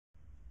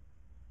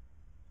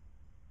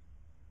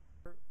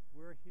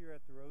are here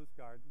at the Rose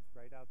Gardens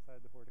right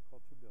outside the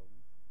horticulture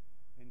buildings,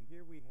 and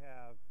here we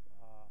have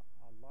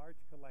a large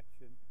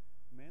collection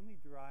mainly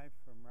derived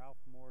from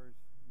Ralph Moore's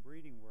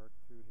breeding work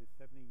through his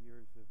 70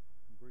 years of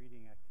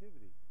breeding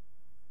activity.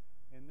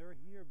 And they're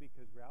here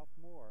because Ralph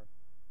Moore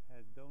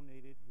has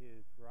donated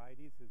his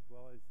varieties as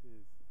well as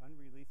his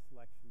unreleased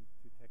selections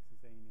to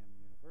Texas A&M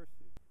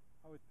University.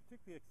 I was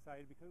particularly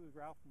excited because it was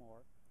Ralph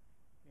Moore,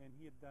 and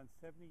he had done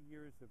 70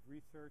 years of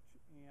research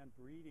and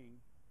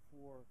breeding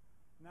for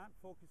not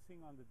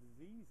focusing on the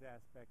disease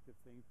aspect of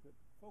things, but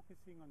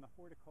focusing on the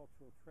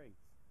horticultural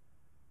traits.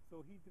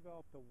 So he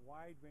developed a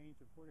wide range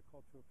of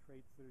horticultural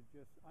traits that are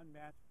just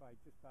unmatched by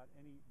just about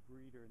any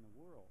breeder in the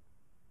world.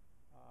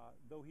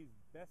 Though he's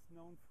best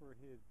known for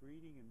his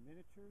breeding in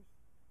miniatures,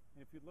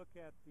 and if you look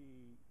at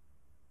the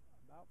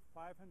about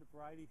 500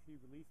 varieties he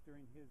released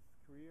during his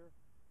career,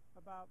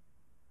 about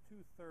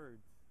 2/3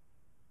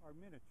 are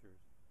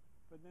miniatures.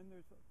 But then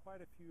there's quite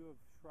a few of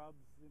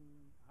shrubs and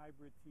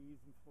hybrid teas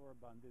and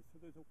floribundas, so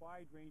there's a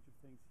wide range of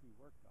things he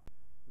worked on.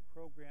 The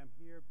program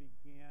here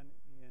began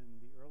in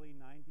the early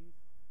 90s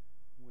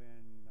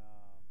when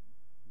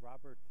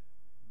Robert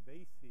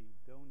Basie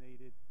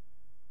donated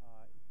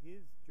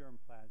his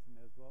germplasm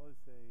as well as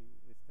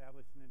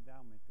established an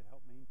endowment to help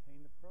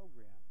maintain the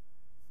program.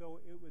 So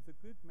it was a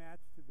good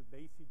match to the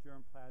Basie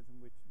germplasm,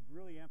 which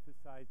really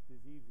emphasized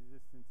disease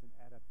resistance and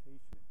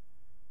adaptation.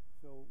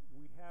 So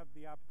we have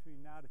the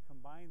opportunity now to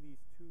combine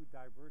these two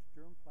diverse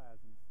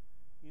germplasms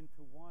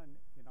into one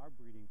in our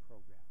breeding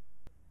program.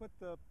 What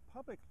the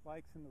public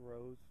likes in the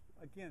rose,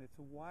 again, it's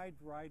a wide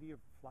variety of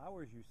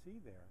flowers you see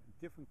there.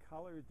 Different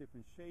colors,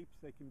 different shapes.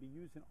 They can be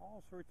used in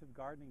all sorts of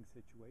gardening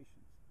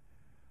situations.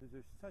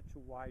 There's such a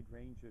wide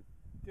range of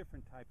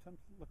different types. Some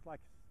look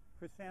like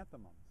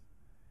chrysanthemums,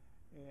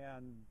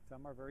 and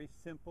some are very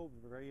simple,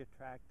 very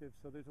attractive.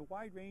 So there's a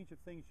wide range of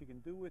things you can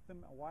do with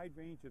them, a wide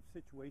range of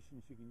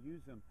situations you can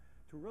use them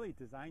to really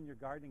design your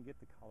garden and get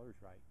the colors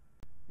right.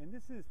 And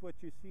this is what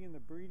you see in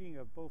the breeding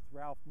of both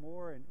Ralph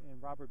Moore and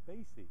Robert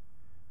Basie.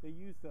 They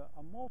used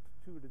a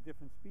multitude of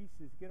different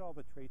species to get all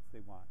the traits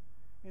they want,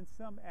 and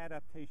some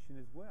adaptation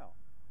as well.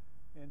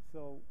 And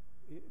so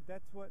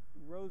that's what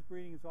rose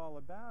breeding is all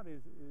about,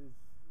 is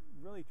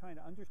really trying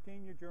to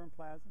understand your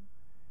germplasm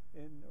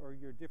or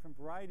your different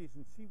varieties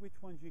and see which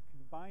ones you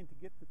combine to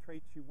get the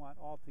traits you want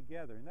all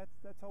together. And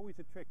that's always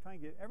a trick,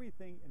 trying to get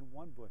everything in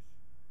one bush.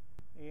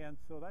 And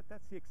so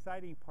that's the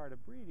exciting part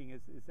of breeding,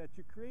 is that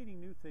you're creating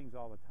new things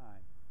all the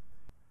time.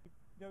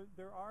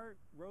 There are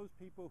rose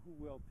people who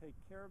will take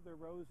care of their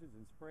roses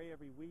and spray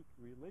every week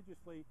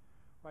religiously,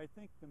 but I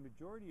think the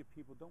majority of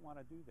people don't want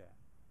to do that.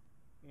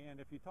 And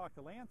if you talk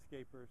to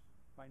landscapers,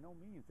 by no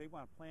means. They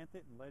want to plant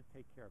it and let it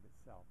take care of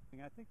itself.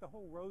 And I think the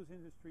whole rose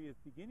industry is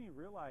beginning to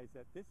realize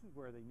that this is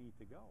where they need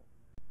to go.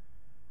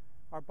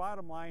 Our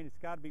bottom line, it's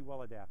got to be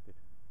well adapted.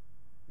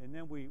 And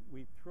then we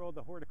throw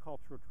the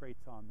horticultural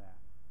traits on that.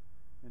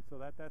 And so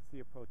that's the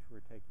approach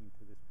we're taking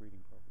to this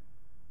breeding program.